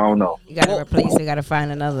rid of. I don't know. You gotta replace. You gotta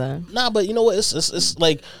find another. Nah, but you know what? It's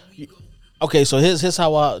like, okay. So here's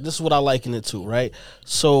how this is what I liken it to, right?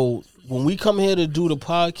 So when we come here to do the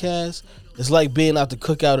podcast, it's like being out to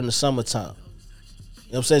cookout in the summertime.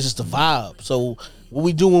 You know what I'm saying? It's just a vibe. So what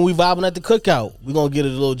we do when we vibing at the cookout, we're gonna get a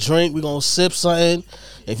little drink, we're gonna sip something.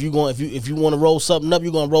 If you want to roll something up,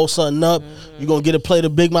 you're gonna roll something up. You're gonna get a plate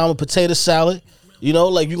of Big Mama potato salad.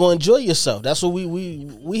 Like, you're gonna enjoy yourself. That's what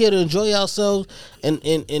we here to enjoy ourselves,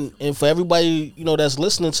 and for everybody, that's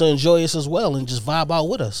listening to enjoy us as well, and just vibe out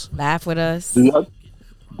with us. Laugh with us. Do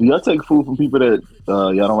y'all take food from people that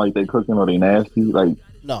y'all don't like they cooking or they nasty? Like,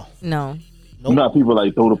 No. No. Nope. You know how people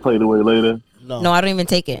like throw the plate away later? No, I don't even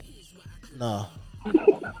take it. No.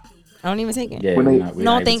 I don't even take it. Yeah,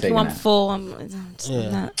 no, thank you. I'm full. I'm Yeah.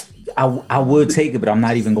 not. I would take it, but I'm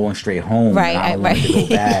not even going straight home. Right, I don't want it to go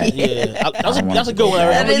bad. Yeah, that's a good one.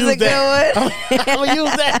 That is a good one. I'm gonna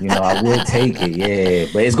use that. You know, I would take it, yeah.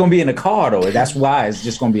 But it's gonna be in the car though. That's why it's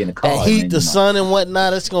just gonna be in the car. The heat, the sun, and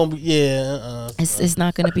whatnot. It's gonna be It's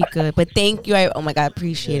not gonna be good. But thank you. Oh my God,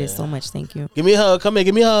 appreciate it so much. Thank you. Give me a hug. Come here.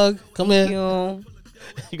 Give me a hug. Come Thank here. you.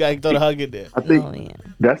 You gotta throw the hug in there. I think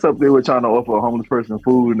that's up there with trying to offer a homeless person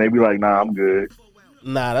food, and they be like, "Nah, I'm good."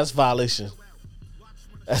 Nah, that's violation.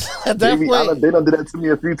 They done did that to me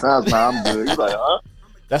a few times. Nah, I'm good. You're like, huh?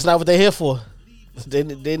 That's not what they're here for. They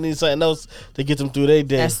need something else to get them through their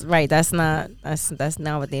day. That's right. That's not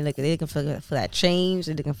what they look at. They're looking for that change.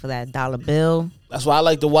 They're looking for that dollar bill. That's why I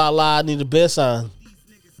like the wild lie. I need a bear sign.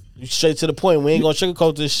 You straight to the point. We ain't gonna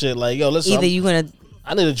sugarcoat this shit. Like, yo, listen.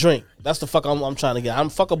 I need a drink. That's the fuck I'm trying to get. I'm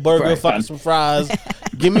fuck a burger, Right. fucking some fries.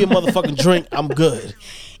 Give me a motherfucking drink. I'm good.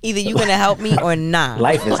 Either you gonna help me or not.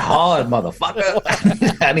 Life is hard,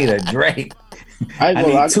 motherfucker. I need a drink. I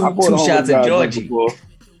need two shots of Georgie.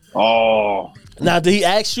 Oh. Now, did he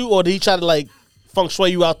ask you, or did he try to like feng shui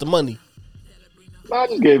you out the money? I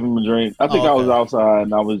just gave him a drink. I think I was outside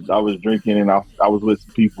and I was drinking, and I was with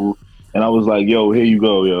some people, and I was like, "Yo, here you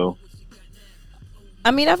go, yo." I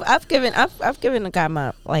mean, I've given a guy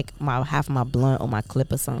my half of my blunt or my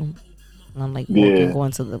clip or something. And I'm like,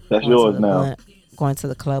 going to the that's yours now. Blunt, going to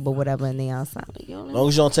the club or whatever, and they outside. Like, yo, as long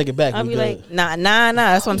as you don't take it back, I'll be good. like, nah.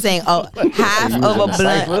 That's what I'm saying. Oh, half of a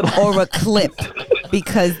blunt or a clip,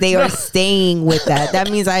 because they are staying with that. That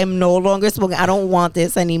means I am no longer smoking. I don't want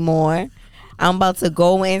this anymore. I'm about to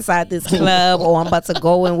go inside this club, or I'm about to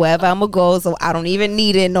go in wherever I'm gonna go. So I don't even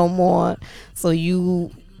need it no more. So you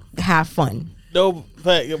have fun. No,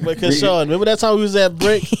 because Sean, remember that time we was at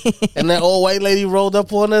Brick and that old white lady rolled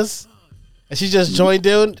up on us and she just joined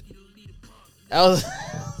in? I was,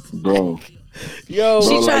 bro. Yo,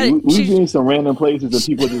 we be in some random places and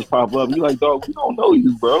people just pop up. You like, dog, we don't know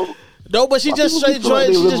you, bro. No, but she just straight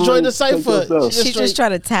joined. She just joined the cipher. She just tried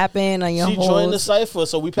to tap in on your. She joined the cipher,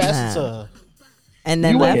 so we passed it to her. And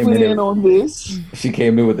then you ain't put in on this. She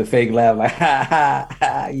came in with the fake laugh, like ha ha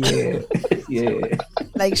ha, yeah, yeah.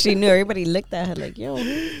 Like she knew. Everybody looked at her like, yo,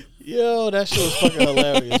 that shit was fucking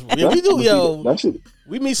hilarious. Yeah, we do, yo. That shit.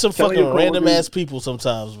 We meet some fucking random ass people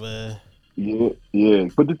sometimes, man. Yeah.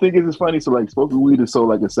 But the thing is, it's funny. So like, smoking weed is so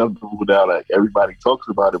like acceptable now. Like everybody talks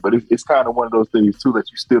about it, but it's kind of one of those things too that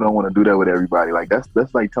you still don't want to do that with everybody. Like that's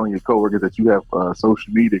like telling your coworkers that you have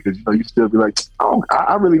social media, because you still be like,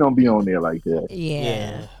 I really don't be on there like that.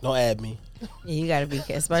 Yeah. Don't add me. Yeah, you gotta be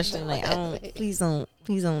careful, especially like please don't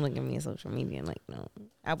look at me on social media. Like, no,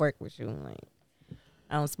 I work with you. Like,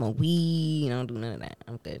 I don't smoke weed. I don't do none of that.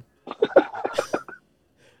 I'm good.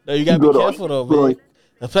 No, you gotta be careful though, man. Like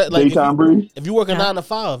if you work a 9 to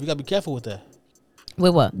 5, you gotta be careful with that.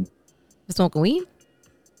 With what? Smoking weed?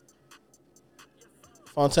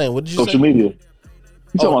 Fontaine, what did you say? Social media.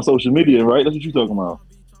 You talking about social media, right? That's what you talking about.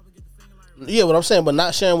 Yeah, what I'm saying, but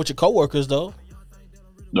not sharing with your coworkers though.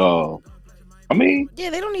 No, I mean,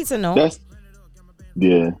 yeah, they don't need to know.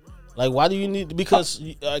 Like, why do you need? Because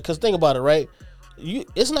think about it, right?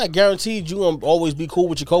 It's not guaranteed you gonna always be cool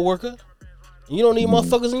with your coworker. You don't need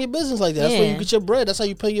motherfuckers in your business like that. That's where you get your bread. That's how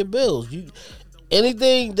you pay your bills.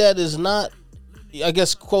 Anything that is not, I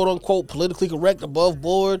guess, quote unquote, politically correct, above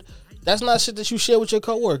board, that's not shit that you share with your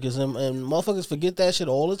coworkers. And motherfuckers forget that shit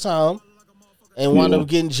all the time and wind up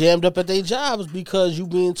getting jammed up at their jobs because you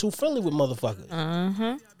being too friendly with motherfuckers.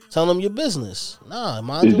 Mm-hmm. Telling them your business. Is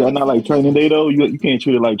that not like training day though? You can't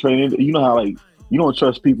treat it like training. You know how like you don't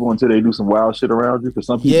trust people until they do some wild shit around you. Because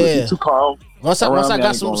some people are too calm. Once I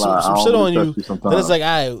got some shit on you, then it's like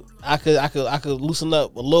I could loosen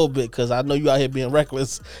up a little bit because I know you out here being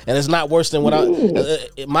reckless, and it's not worse than what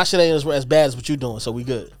my shit ain't as bad as what you doing. So we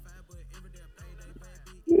good.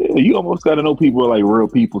 Yeah, you almost got to know people are like real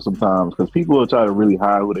people sometimes, because people will try to really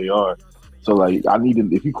hide who they are. So like,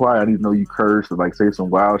 if you quiet, I need to know you curse or like say some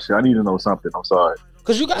wild shit. I need to know something. I'm sorry.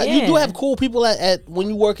 Because you do have cool people at when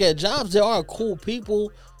you work at jobs. There are cool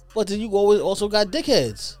people, but then you also got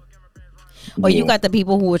dickheads. Or you got the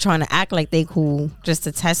people who are trying to act like they cool just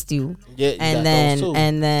to test you. Yeah, and then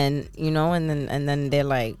they're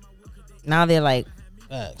like, now they're like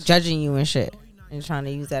judging you and shit and trying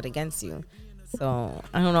to use that against you. So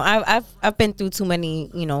I don't know. I've been through too many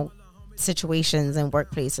situations and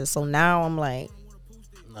workplaces. So now I'm like,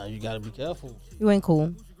 nah, you gotta be careful. You ain't cool.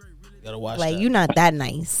 You gotta watch. Like, you're not that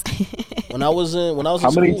nice. when I was in how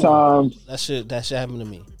school, many times that shit happened to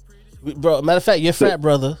me, bro. Matter of fact, your frat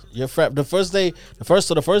brother, the first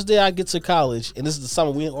day I get to college, and this is the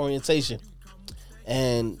summer, we in orientation,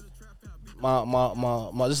 and my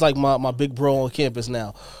just like my big bro on campus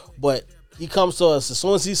now, but He comes to us as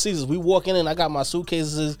soon as he sees us. We walking in. I got my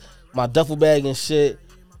suitcases, my duffel bag and shit.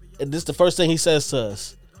 And this is the first thing he says to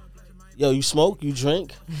us. Yo, you smoke? You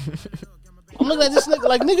drink? I'm looking at this nigga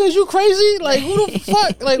like, nigga, is you crazy? Like, who the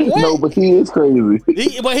fuck? Like, what? No, but he is crazy.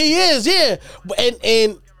 But he is, yeah.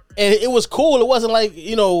 And it was cool. It wasn't like,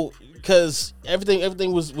 you know, because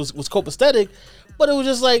everything was copacetic. But it was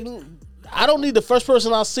just like, I don't need the first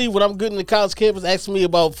person I see when I'm good in the college campus asking me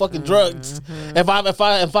about fucking drugs. If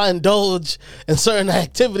I indulge in certain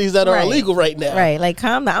activities that are illegal right now. Right, like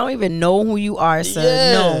calm down. I don't even know who you are, sir.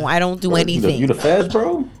 Yeah. No, I don't do anything. You the feds,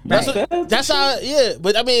 bro? That's how. Yeah,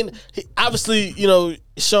 but I mean, obviously, you know,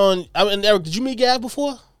 Sean. I mean, Eric, did you meet Gav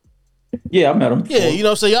before? Yeah, I met him. Yeah, you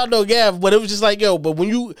know, so y'all know Gav, but it was just like, yo, but when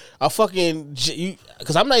you are fucking,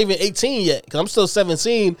 because I'm not even 18 yet, because I'm still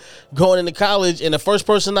 17 going into college, and the first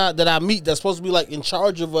person that I meet that's supposed to be like in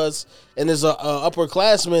charge of us, and there's a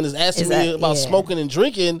upperclassman is asking me about smoking and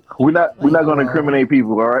drinking. We're not going to incriminate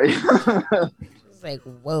people, all right? It's like,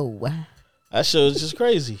 whoa. That shit is just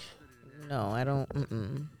crazy. No, I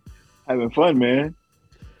don't. Having fun, man.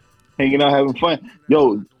 Hanging out, having fun.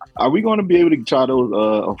 Yo, are we going to be able to try those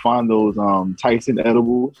or find those Tyson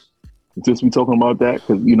edibles? Since we talking about that,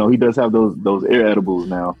 because you know he does have those air edibles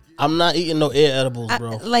now. I'm not eating no air edibles,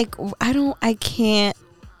 bro.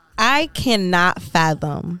 I cannot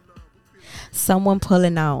fathom someone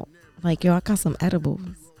pulling out like, yo, I got some edibles,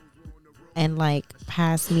 and like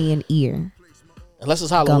pass me an ear. Unless it's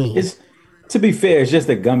Halloween. To be fair, it's just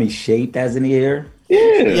a gummy shaped as an ear.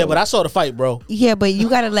 Yeah, but I saw the fight, bro. Yeah, but you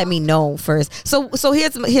gotta let me know first. So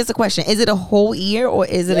here's the question: is it a whole ear or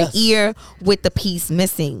is it an ear with the piece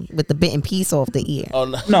missing, with the bitten piece off the ear? Oh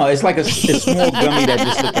no, no, it's like a small gummy that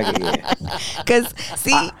just looks like an ear. Because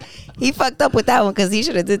see, he fucked up with that one because he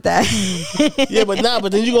should have did that. Yeah, but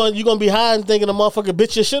then you gonna be high and thinking the motherfucker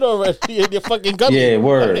bit your shit already. Your fucking gummy. Yeah,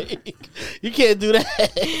 word. You can't do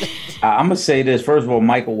that. I'm gonna say this first of all,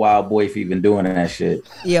 Michael Wildboy for even doing that shit,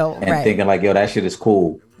 and thinking like, yo, that shit is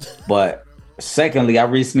cool. But secondly, I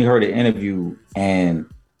recently heard an interview, and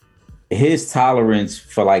his tolerance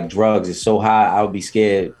for like drugs is so high, I would be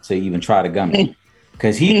scared to even try the gummy,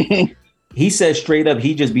 because he said straight up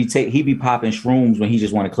he be popping shrooms when he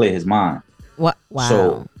just want to clear his mind. What? Wow.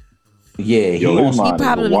 So yeah, he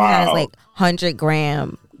probably has like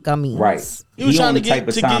 100-gram gummies. Right. He was trying to get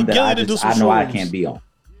Gilly to do some I know shrooms. I can't be on.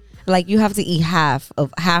 Like you have to eat half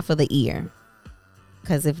of the ear,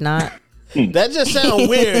 because if not. That just sounds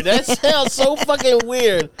weird. That sounds so fucking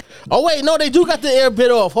weird. Oh wait, no, they do got the air bit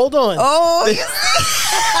off. Hold on. Oh,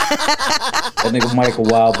 that nigga Michael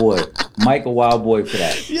Wildboy for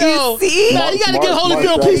that. Yo, you gotta give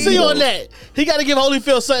Holyfield PC on that. He gotta give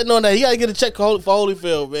Holyfield something on that. He gotta get a check for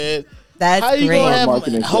Holyfield, man. That's how you great. gonna have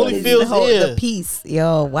Holyfield's ear? The piece,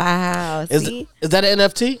 yo, wow. Is that an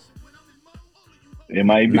NFT? It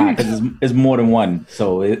might be. Nah, because it's more than one,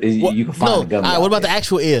 so you can find the gummy. All right, what about the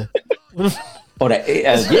actual ear? Oh, that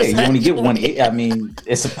yeah, you only get one. I mean,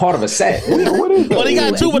 it's a part of a set. What is that? Well, he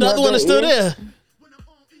got two, but the other one is still there.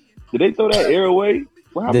 Did they throw that air away?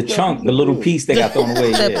 The chunk, the little piece that got thrown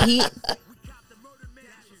away.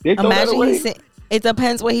 Imagine it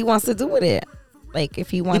depends what he wants to do with it. Like if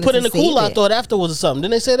he wants, he put it in the cooler. I thought afterwards or something.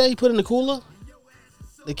 Didn't they say that he put it in the cooler?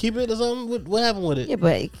 They keep it or something. What happened with it? Yeah,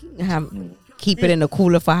 but keep it in the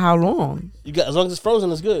cooler for how long? You got as long as it's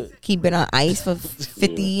frozen, it's good. Keep it on ice for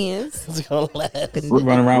 50 years. It's gonna last. We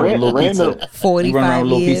run around with a little piece of 45 run around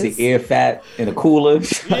with a little years. piece of air fat in a cooler.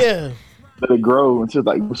 Yeah. Let it grow and just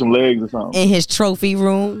like with some legs or something. In his trophy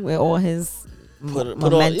room with all his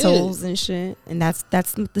mementos and shit, and that's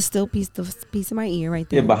the still piece of my ear right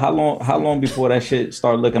there. Yeah, but how long before that shit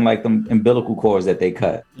start looking like them umbilical cords that they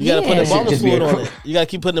cut? You gotta put embalming fluid on it. You gotta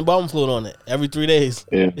keep putting embalming fluid on it every 3 days.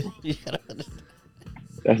 Yeah.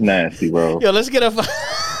 That's nasty, bro. Yo, let's get up.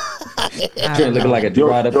 Looking like a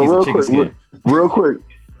dried up piece of chicken skin. Real quick.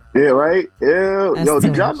 Yeah, right? Yeah. Yo,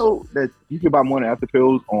 did y'all know that you can buy morning after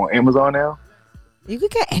pills on Amazon now? You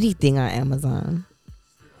could get anything on Amazon.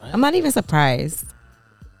 Right. I'm not even surprised.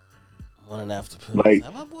 Morning after pills.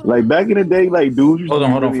 Like back in the day, like dudes. Hold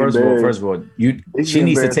on. First of all, she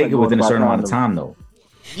needs to take it within a certain amount of time, though.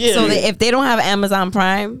 Yeah. So if they don't have Amazon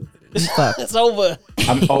Prime, it's over.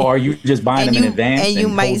 Are you just buying them in advance? And you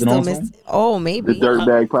might still miss. Oh, maybe the dirt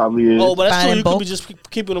bag probably is. Oh, but that's true. You could be just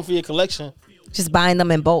keeping them for your collection. Just buying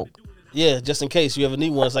them in bulk. Yeah, just in case you ever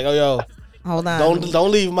need one. It's like, oh, yo, hold on. Don't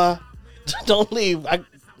leave, ma. Don't leave.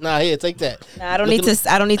 Here, take that. Nah, I don't need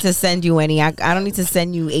to send you any. I don't need to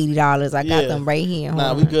send you $80. I got them right here.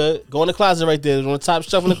 We good. Go in the closet right there. On the top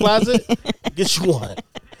shelf in the closet, get you one.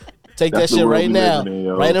 Take that shit right now.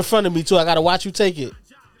 Right in front of me too. I gotta watch you take it.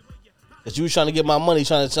 That you was trying to get my money,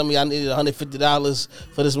 trying to tell me I needed $150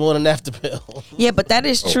 for this morning after pill. Yeah, but that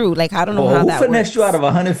is true. Like, I don't know how that works. Who finessed you out of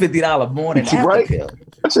 $150 morning after pill?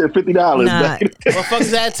 I said $50. Nah. What fuck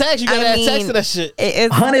is that tax? You gotta add tax to that shit.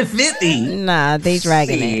 It's $150. Nah, they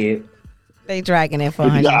dragging it. They dragging it for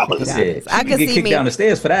 $150. I could get see kicked me down the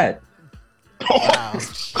stairs for that. Wow.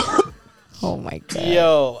 Oh my god.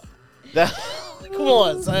 Yo, come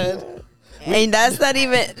on, son. And that's not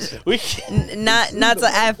even not to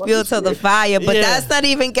add fuel to the fire, but that's not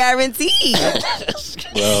even guaranteed.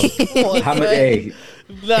 Well, how many?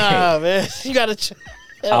 Nah, man, you gotta.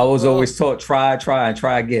 I was always taught try and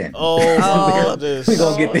try again. Oh, we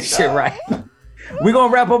gonna get this shit right. We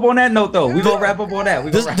gonna wrap up on that note, though. We gonna wrap up on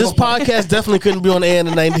that. This podcast definitely couldn't be on the air in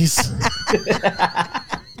the 90s.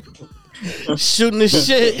 Shooting the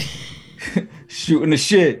shit. Shooting the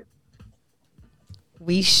shit.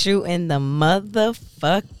 We shooting the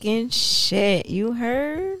motherfucking shit. You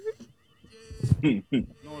heard? Know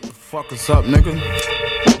what the fuck is up, nigga?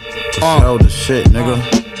 Tell the shit, nigga.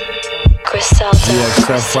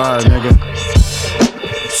 GXFI, nigga.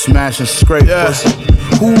 Smash and scrape, pussy.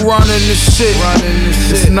 Who running this shit?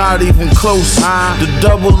 It's not even close. The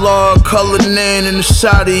double R colored in and the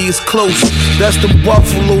shotty is close. That's the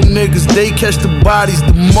Buffalo niggas, they catch the bodies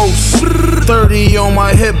the most. 30 on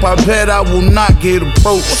my hip, I bet I will not get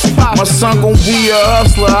approached. My son gon' be a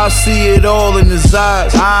hustler, I see it all in his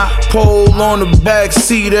eyes. Pole on the back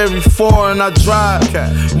seat every foreign I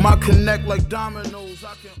drive. My connect like dominoes,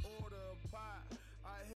 I can